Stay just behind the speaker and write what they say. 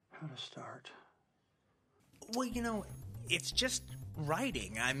how to start. Well, it's just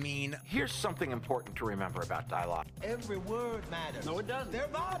writing. I mean, here's something important to remember about dialogue. Every word matters. No, it doesn't. They're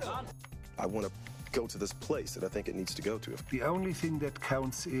vital. I want to go to this place that I think it needs to go to. The only thing that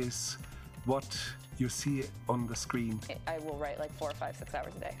counts is what you see on the screen. I will write like 4 or 5, 6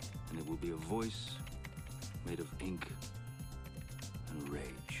 hours a day. And it will be a voice made of ink and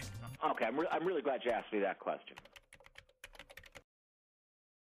rage. Okay, I'm really glad you asked me that question.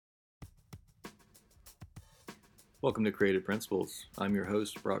 Welcome to Creative Principles. I'm your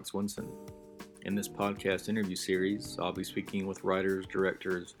host, Brock Swinson. In this podcast interview series, I'll be speaking with writers,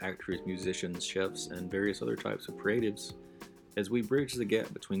 directors, actors, musicians, chefs, and various other types of creatives as we bridge the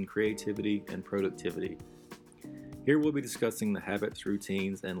gap between creativity and productivity. Here we'll be discussing the habits,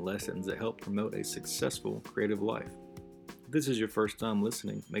 routines, and lessons that help promote a successful creative life. If this is your first time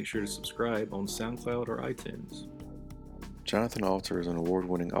listening, make sure to subscribe on SoundCloud or iTunes. Jonathan Alter is an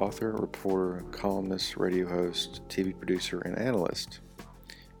award-winning author, reporter, columnist, radio host, TV producer, and analyst.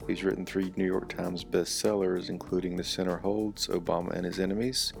 He's written 3 New York Times bestsellers, including The Center Holds, Obama and His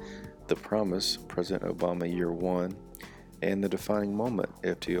Enemies, The Promise, President Obama Year 1, and The Defining Moment,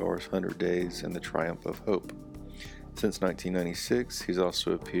 FDR's 100 Days and the Triumph of Hope. Since 1996, he's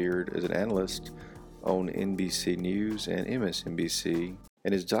also appeared as an analyst on NBC News and MSNBC.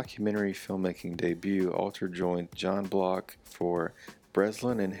 In his documentary filmmaking debut, Alter joined John Block for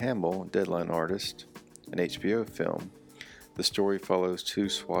Breslin and Hamill, Deadline Artist, an HBO film. The story follows 2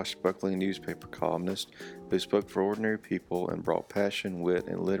 swashbuckling newspaper columnists who spoke for ordinary people and brought passion, wit,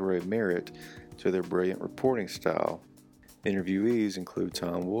 and literary merit to their brilliant reporting style. Interviewees include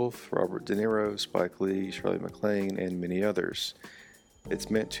Tom Wolfe, Robert De Niro, Spike Lee, Shirley MacLaine, and many others.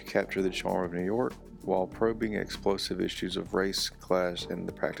 It's meant to capture the charm of New York while probing explosive issues of race, class, and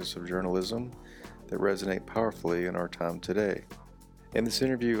the practice of journalism that resonate powerfully in our time today. In this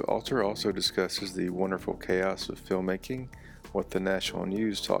interview, Alter also discusses the wonderful chaos of filmmaking, what the national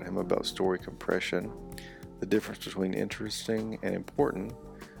news taught him about story compression, the difference between interesting and important,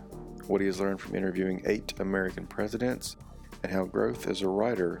 what he has learned from interviewing 8 American presidents, and how growth as a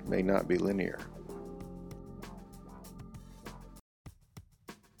writer may not be linear.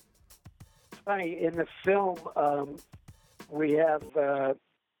 Funny, in the film, we have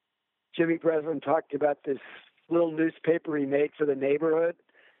Jimmy Breslin talked about this little newspaper he made for the neighborhood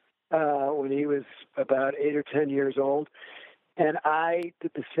when he was about 8 or 10 years old. And I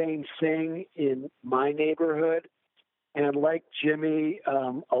did the same thing in my neighborhood. And like Jimmy,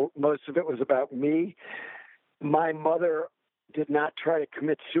 most of it was about me. My mother did not try to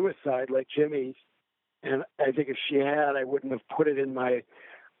commit suicide like Jimmy. And I think if she had, I wouldn't have put it in my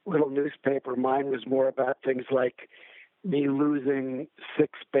little newspaper. Mine was more about things like me losing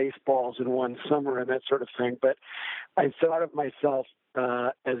 6 baseballs in one summer and that sort of thing. But I thought of myself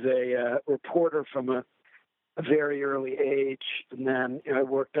as a reporter from a very early age. And then I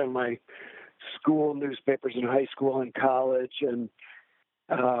worked on my school newspapers in high school and college, and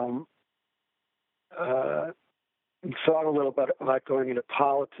thought a little bit about going into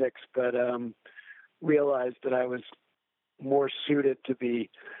politics, but realized that I was more suited to be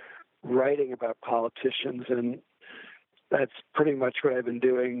writing about politicians, and that's pretty much what I've been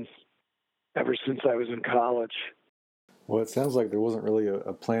doing ever since I was in college. Well, it sounds like there wasn't really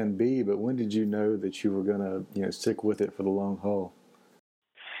a plan B, but when did you know that you were going to, stick with it for the long haul?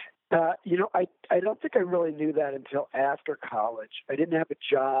 I don't think I really knew that until after college. I didn't have a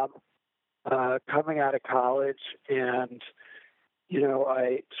job coming out of college, and,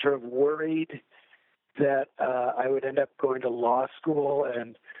 I sort of worried that I would end up going to law school,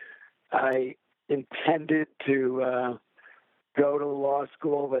 and I intended to go to law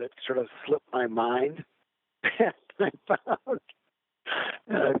school, but it sort of slipped my mind. And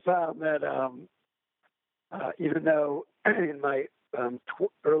I found that even though in my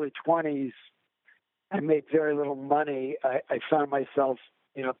early 20s I made very little money, I found myself,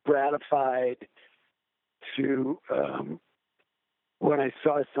 gratified to when I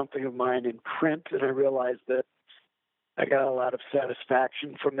saw something of mine in print, and I realized that I got a lot of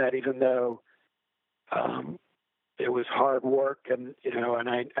satisfaction from that, even though it was hard work, and and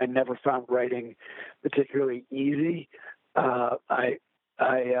I never found writing particularly easy. I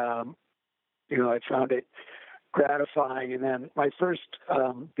found it gratifying, and then my first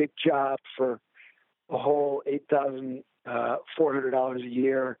big job for a whole $8,400 a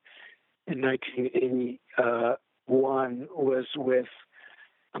year in 1981 was with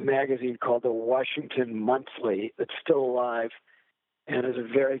a magazine called the Washington Monthly that's still alive, and is a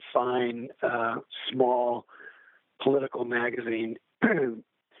very fine, small political magazine.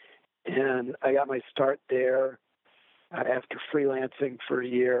 And I got my start there. after freelancing for a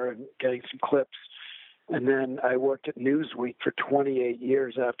year and getting some clips. And then I worked at Newsweek for 28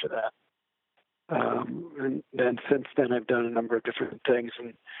 years after that. And then since then, I've done a number of different things,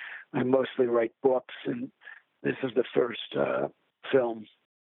 and I mostly write books, and this is the first film.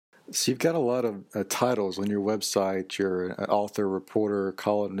 So you've got a lot of titles on your website. You're an author, reporter,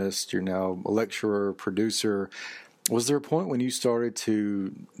 columnist. You're now a lecturer, producer. Was there a point when you started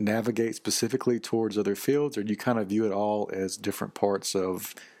to navigate specifically towards other fields, or do you kind of view it all as different parts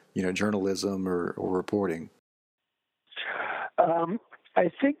of, journalism or reporting? I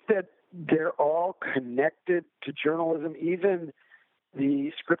think that they're all connected to journalism. Even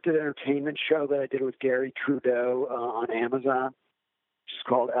the scripted entertainment show that I did with Gary Trudeau on Amazon, which is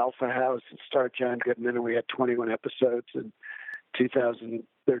called Alpha House. It starred John Goodman, and we had 21 episodes in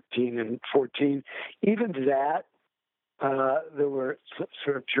 2013 and 14. Even that, there were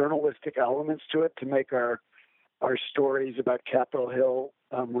sort of journalistic elements to it to make our stories about Capitol Hill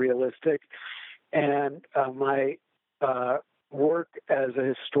realistic. And my work as a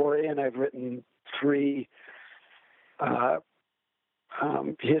historian, I've written 3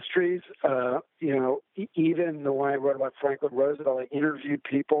 histories. Even the one I wrote about Franklin Roosevelt, I interviewed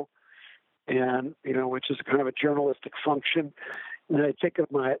people, and which is kind of a journalistic function. And I think of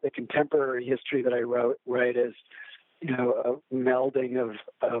the contemporary history that I write as a melding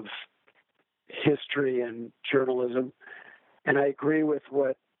of history and journalism. And I agree with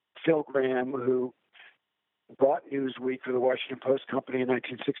what Phil Graham, who bought Newsweek for the Washington Post Company in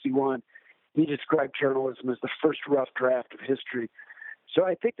 1961, he described journalism as the first rough draft of history. So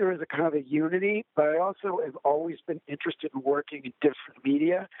I think there is a kind of a unity, but I also have always been interested in working in different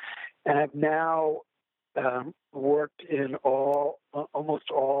media, and I've now worked in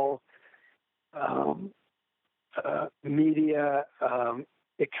almost all media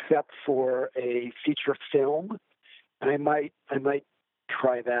except for a feature film, and I might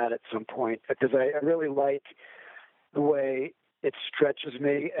try that at some point because I really like the way it stretches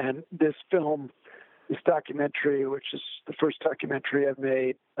me. And this documentary, which is the first documentary I've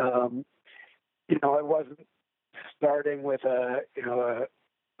made, I wasn't starting with an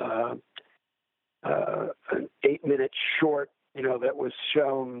 8-minute short, that was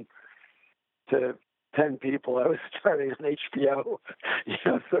shown to 10 people. I was starting on HBO,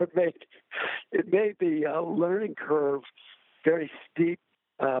 so it made the learning curve very steep,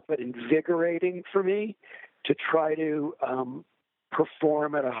 but invigorating for me to try to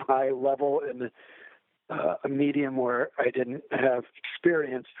perform at a high level in a medium where I didn't have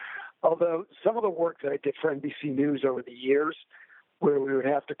experience. Although some of the work that I did for NBC News over the years, where we would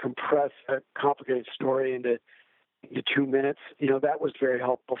have to compress a complicated story into 2 minutes, that was very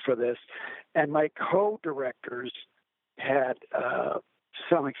helpful for this. And my co-directors had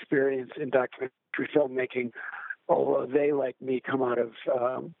some experience in documentary filmmaking, although they, like me, come out of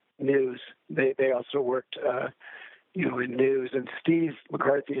news. They also worked, in news. And Steve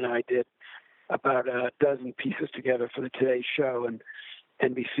McCarthy and I did about a dozen pieces together for the Today Show and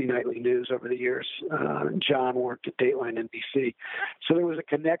NBC Nightly News over the years. John worked at Dateline NBC. So there was a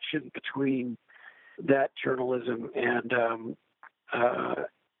connection between that journalism and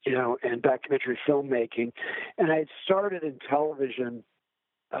documentary filmmaking. And I had started in television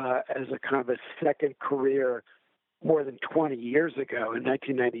as a kind of a second career more than 20 years ago. In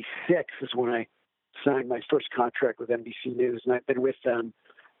 1996 is when I signed my first contract with NBC News, and I've been with them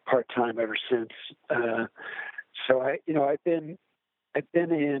part-time ever since. So I've been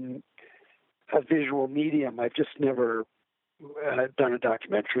in a visual medium. I've just never done a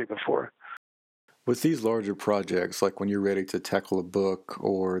documentary before. With these larger projects, like when you're ready to tackle a book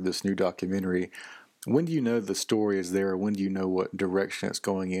or this new documentary, when do you know the story is there? When do you know what direction it's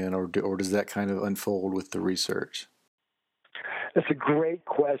going in, or does that kind of unfold with the research? That's a great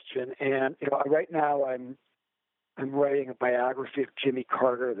question, and right now I'm writing a biography of Jimmy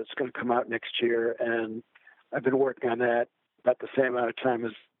Carter that's going to come out next year, and I've been working on that about the same amount of time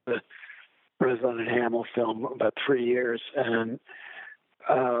as the Breslin and Hamill film, about 3 years, and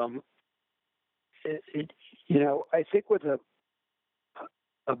I think with a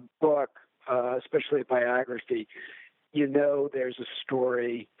book, especially a biography, there's a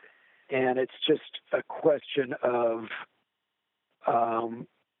story, and it's just a question of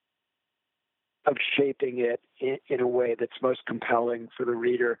shaping it in a way that's most compelling for the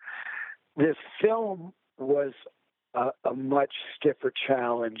reader. This film was a much stiffer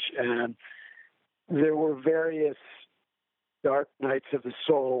challenge, and there were various dark nights of the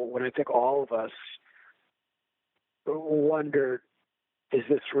soul when I think all of us wondered, is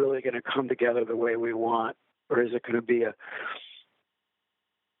this really going to come together the way we want, or is it going to be a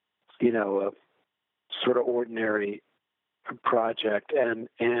sort of ordinary project, and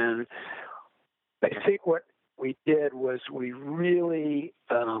I think what we did was we really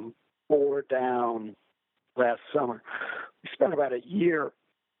bore down last summer. We spent about a year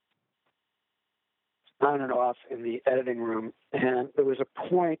on and off in the editing room, and there was a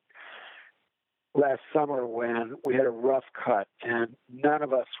point last summer when we had a rough cut, and none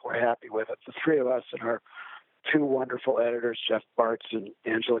of us were happy with it. The three of us and our two wonderful editors, Jeff Bartz and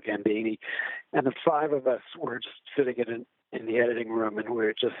Angela Gandini, and the five of us were just sitting in the editing room, and we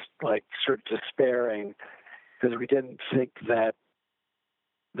were just like sort of despairing because we didn't think that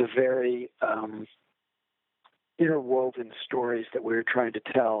the very interwoven stories that we were trying to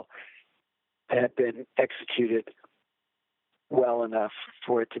tell had been executed well enough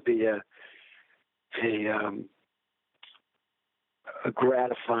for it to be a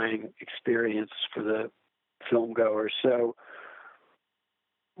gratifying experience for the film goers. So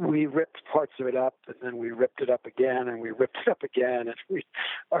we ripped parts of it up, and then we ripped it up again, and we ripped it up again, and we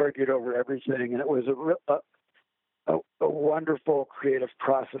argued over everything. And it was a wonderful creative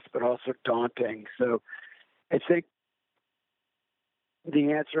process, but also daunting. So I think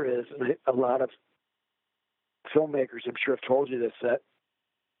the answer is, and a lot of filmmakers, I'm sure, have told you this, that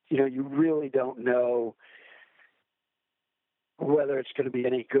you really don't know whether it's going to be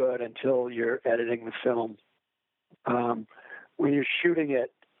any good until you're editing the film. When you're shooting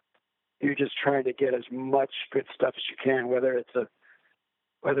it, you're just trying to get as much good stuff as you can, whether it's a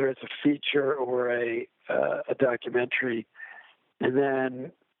feature or a documentary, and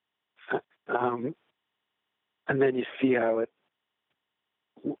then you see how it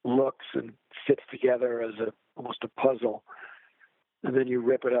looks and fits together as almost a puzzle, and then you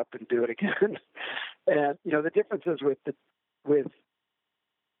rip it up and do it again. And the difference is when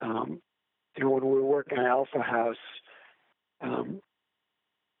we were working on Alpha House,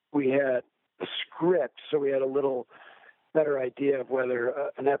 we had a script, so we had a little better idea of whether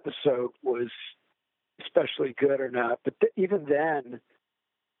an episode was especially good or not. But even then,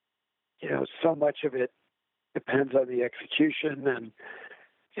 so much of it depends on the execution,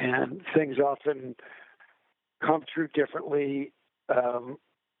 and things often come through differently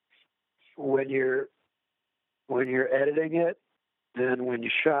when you're editing it than when you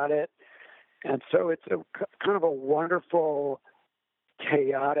shot it. And so it's a kind of a wonderful,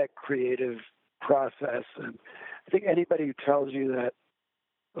 chaotic, creative process. And I think anybody who tells you that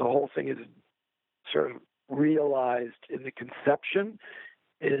the whole thing is sort of realized in the conception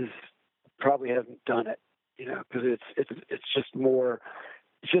probably hasn't done it, because it's just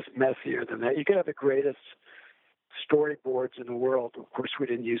messier than that. You can have the greatest storyboards in the world. Of course, we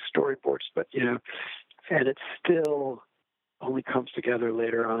didn't use storyboards, but and it still only comes together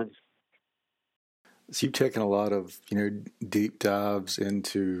later on. So you've taken a lot of deep dives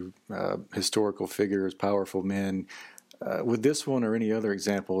into historical figures, powerful men. With this one or any other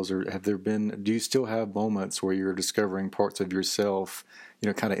examples, or do you still have moments where you're discovering parts of yourself,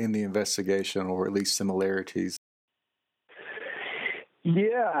 kind of in the investigation, or at least similarities?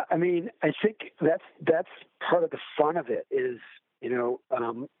 Yeah, I mean, I think that's part of the fun of it is,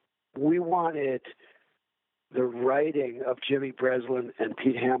 we wanted the writing of Jimmy Breslin and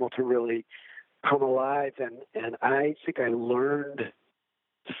Pete Hamill to really come alive, and I think I learned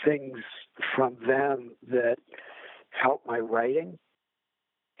things from them that helped my writing.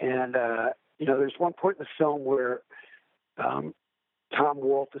 And there's one point in the film where Tom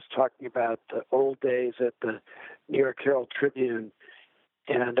Wolfe is talking about the old days at the New York Herald Tribune,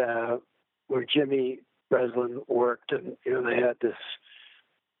 and where Jimmy Breslin worked, and they had this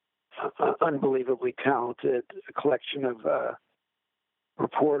unbelievably talented collection of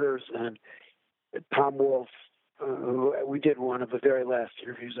reporters. And Tom Wolfe, we did one of the very last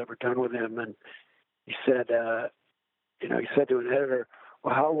interviews ever done with him, and he said, he said to an editor,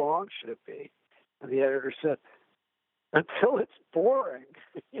 "Well, how long should it be?" And the editor said, "Until it's boring,"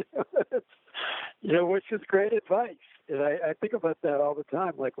 which is great advice. And I think about that all the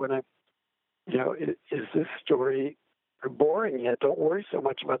time. Like when is this story boring yet? Don't worry so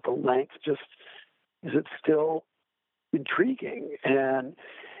much about the length. Just, is it still intriguing? And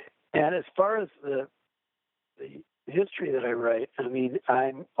as far as the history that I write, I mean,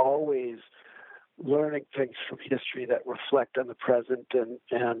 I'm always learning things from history that reflect on the present, and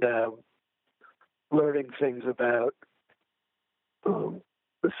learning things about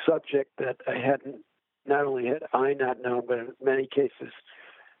the subject that not only had I not known, but in many cases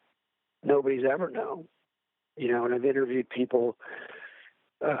nobody's ever known. And I've interviewed people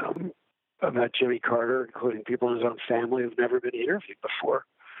about Jimmy Carter, including people in his own family who've never been interviewed before.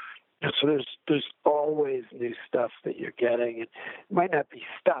 So there's always new stuff that you're getting. It might not be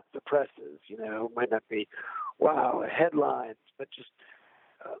stop the presses, it might not be wow, headlines, but just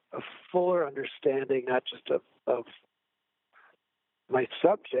a fuller understanding, not just of my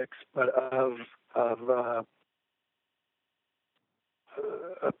subjects, but of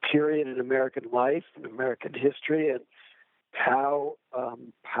a period in American life and American history, and how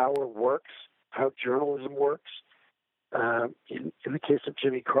power works, how journalism works. In the case of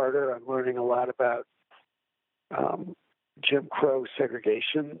Jimmy Carter, I'm learning a lot about Jim Crow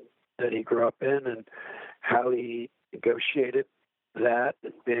segregation that he grew up in and how he negotiated that,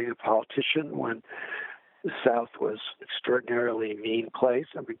 and being a politician when the South was an extraordinarily mean place.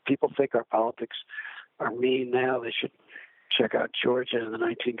 I mean, people think our politics are mean now. They should check out Georgia in the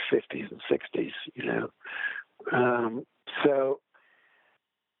 1950s and 60s, you know. So,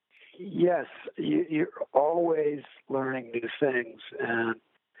 yes, you're always learning new things, and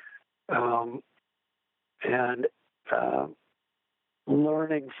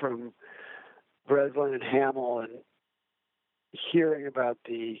learning from Breslin and Hamill and hearing about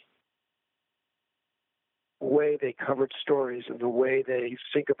the way they covered stories and the way they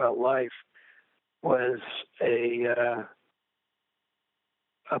think about life was a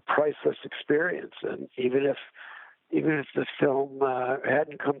priceless experience. And even if the film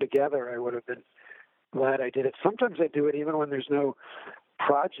hadn't come together, I would have been glad I did it. Sometimes I do it even when there's no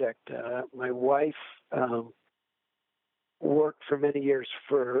project. My wife worked for many years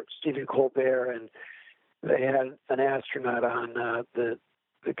for Stephen Colbert, and they had an astronaut on the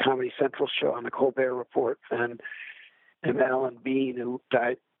Comedy Central show on the Colbert Report, and Alan Bean, who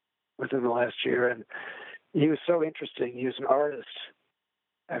died within the last year. And he was so interesting. He was an artist.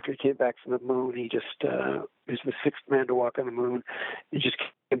 After he came back from the moon, he was the sixth man to walk on the moon. He just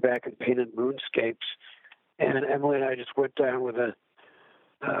came back and painted moonscapes. And Emily and I just went down with a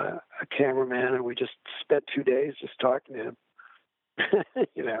cameraman, and we just spent 2 days just talking to him.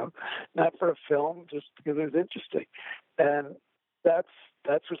 You know, not for a film, just because it was interesting. And that's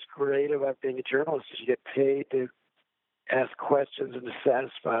what's great about being a journalist, is you get paid to ask questions and to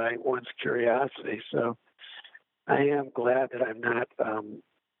satisfy one's curiosity. So I am glad that I'm not,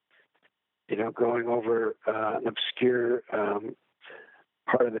 going over an obscure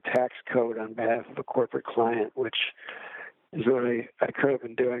part of the tax code on behalf of a corporate client, which is what I could have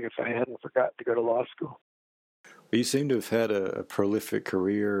been doing if I hadn't forgotten to go to law school. Well, you seem to have had a prolific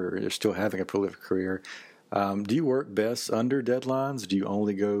career, or you're still having a prolific career. Do you work best under deadlines? Do you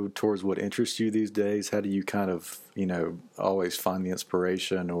only go towards what interests you these days? How do you kind of, always find the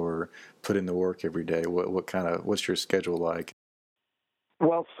inspiration or put in the work every day? What's your schedule like?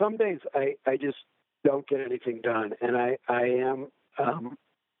 Well, some days I just don't get anything done, and I am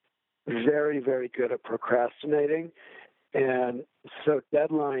very, very good at procrastinating, and so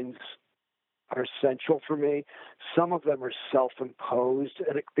deadlines are essential for me. Some of them are self-imposed,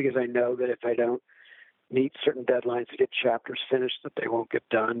 because I know that if I don't meet certain deadlines to get chapters finished, that they won't get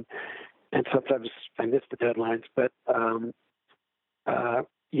done. And sometimes I miss the deadlines, but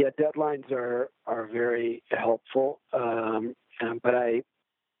deadlines are very helpful. But I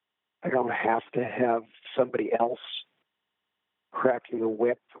don't have to have somebody else cracking the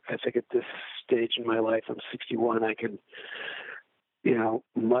whip. I think at this stage in my life, I'm 61, I can,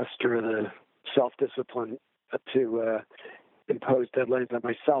 muster the self-discipline to impose deadlines on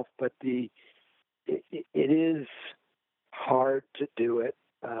myself. But it is hard to do it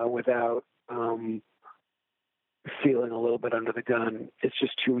without feeling a little bit under the gun. It's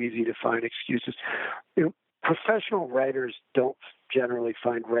just too easy to find excuses. Professional writers don't generally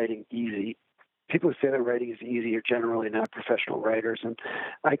find writing easy. People who say that writing is easy are generally not professional writers. And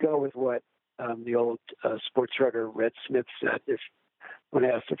I go with what the old sports writer Red Smith said. When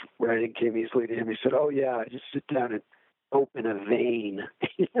asked if writing came easily to him, he said, "Oh yeah, I just sit down and open a vein."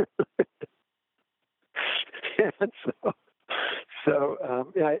 And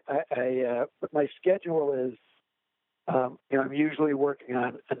but my schedule is, I'm usually working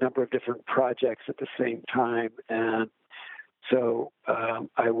on a number of different projects at the same time, and so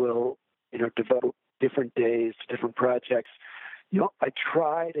I will, devote different days to different projects. I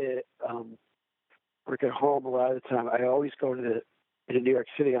try to work at home a lot of the time. I always go to New York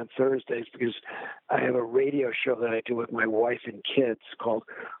City on Thursdays because I have a radio show that I do with my wife and kids called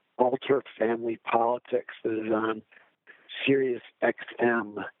Alter Family Politics that is on Sirius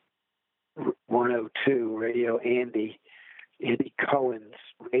XM 102, Radio Andy Cohen's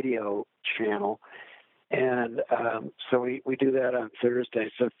radio channel. And so we do that on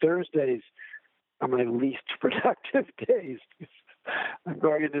Thursdays. So Thursdays are my least productive days. I'm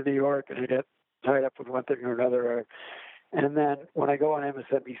going into New York and I get tied up with one thing or another. And then when I go on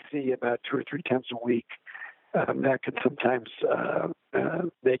MSNBC about 2 or 3 times a week, that can sometimes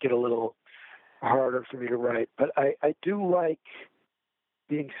make it a little harder for me to write. But I do like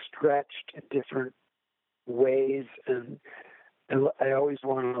being stretched in different ways, and I always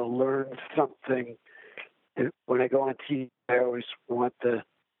want to learn something. And when I go on TV, I always want the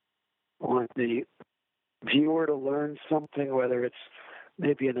viewer to learn something, whether it's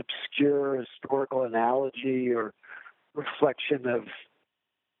maybe an obscure historical analogy or reflection of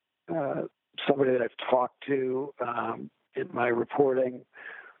somebody that I've talked to in my reporting.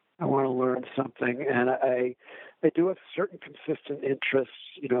 I want to learn something, and I do have certain consistent interests.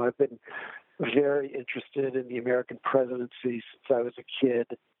 You know, I've been very interested in the American presidency since I was a kid.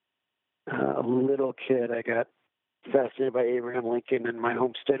 A little kid, I got fascinated by Abraham Lincoln in my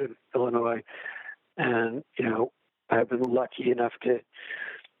home state of Illinois. And, you know, I've been lucky enough to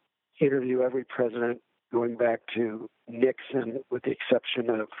interview every president going back to Nixon, with the exception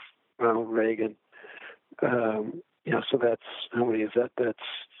of Ronald Reagan. You know, so that's, how many is that? That's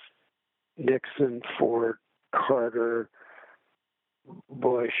Nixon, Ford, Carter,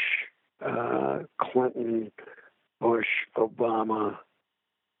 Bush, Clinton, Bush, Obama,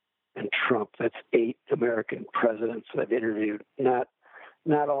 and Trump. That's 8 American presidents I've interviewed. Not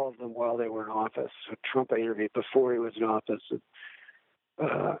all of them while they were in office. So Trump I interviewed before he was in office.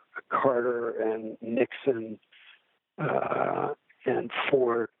 Carter and Nixon and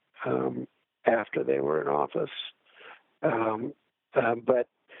Ford after they were in office. But,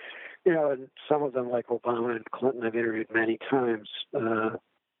 you know, and some of them, like Obama and Clinton, I've interviewed many times.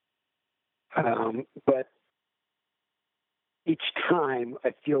 But each time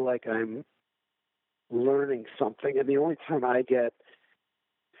I feel like I'm learning something. And the only time I get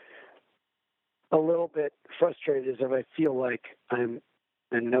a little bit frustrated is if I feel like I'm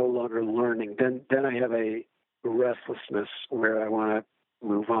no longer learning. Then I have a restlessness where I want to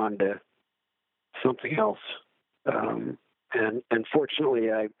move on to something else. And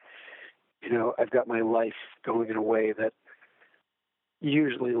fortunately, I've got my life going in a way that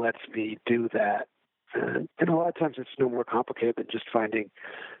usually lets me do that. And a lot of times it's no more complicated than just finding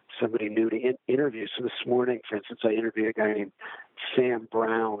somebody new to interview. So this morning, for instance, I interviewed a guy named Sam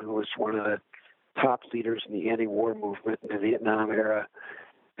Brown, who was one of the top leaders in the anti-war movement in the Vietnam era.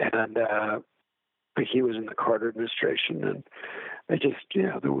 And he was in the Carter administration. And I just,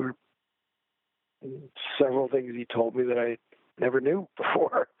 there were several things he told me that I never knew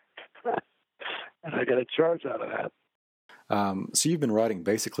before. And I got a charge out of that. So you've been writing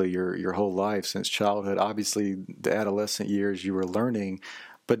basically your whole life since childhood. Obviously, the adolescent years you were learning,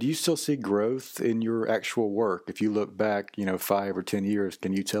 but do you still see growth in your actual work? If you look back, 5 or 10 years,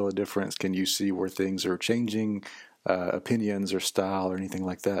 can you tell a difference? Can you see where things are changing, opinions or style or anything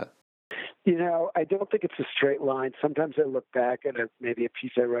like that? I don't think it's a straight line. Sometimes I look back at maybe a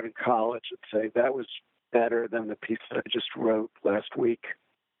piece I wrote in college and say that was better than the piece that I just wrote last week.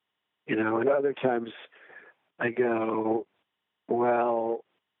 And other times I go, well,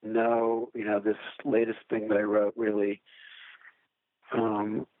 no, this latest thing that I wrote really,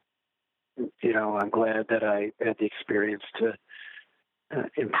 I'm glad that I had the experience to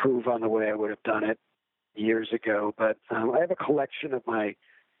improve on the way I would have done it years ago. But I have a collection of my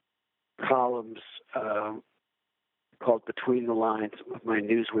columns called Between the Lines, with my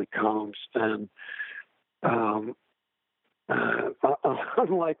Newsweek columns. And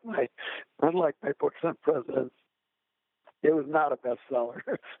unlike my books on presidents, it was not a bestseller,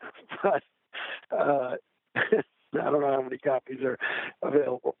 but I don't know how many copies are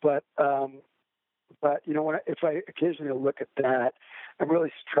available. But if I occasionally look at that, I'm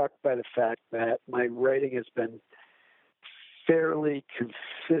really struck by the fact that my writing has been fairly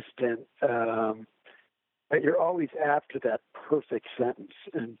consistent. But you're always after that perfect sentence,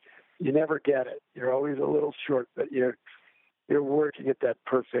 and you never get it. You're always a little short, but you're working at that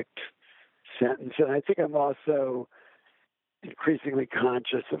perfect sentence. And I think I'm also increasingly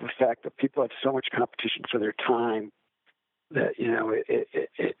conscious of the fact that people have so much competition for their time that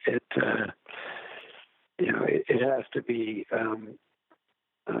it has to be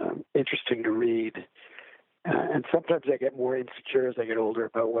interesting to read. And sometimes I get more insecure as I get older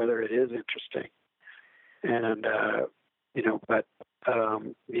about whether it is interesting. And but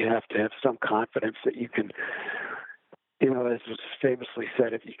you have to have some confidence that you can. As was famously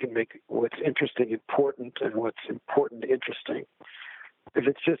said, if you can make what's interesting important and what's important interesting. If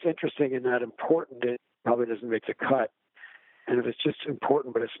it's just interesting and not important, it probably doesn't make the cut. And if it's just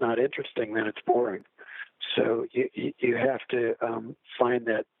important but it's not interesting, then it's boring. So you have to find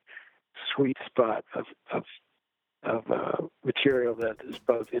that sweet spot of material that is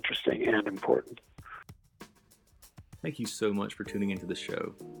both interesting and important. Thank you so much for tuning into the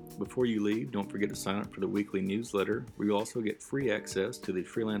show. Before you leave, don't forget to sign up for the weekly newsletter, where you also get free access to the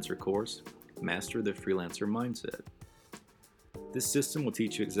freelancer course Master the Freelancer Mindset. This system will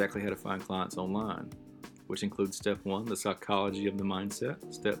teach you exactly how to find clients online, which includes Step 1, the psychology of the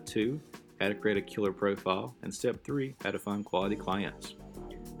mindset, Step 2, how to create a killer profile, and Step 3, how to find quality clients.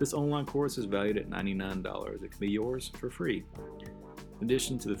 This online course is valued at $99. It can be yours for free. In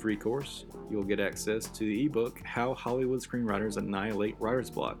addition to the free course, you will get access to the ebook, How Hollywood Screenwriters Annihilate Writer's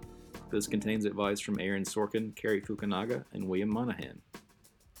Block. This contains advice from Aaron Sorkin, Cary Fukunaga, and William Monahan.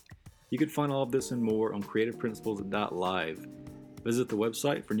 You can find all of this and more on creativeprinciples.live. Visit the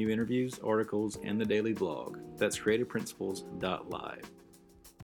website for new interviews, articles, and the daily blog. That's creativeprinciples.live.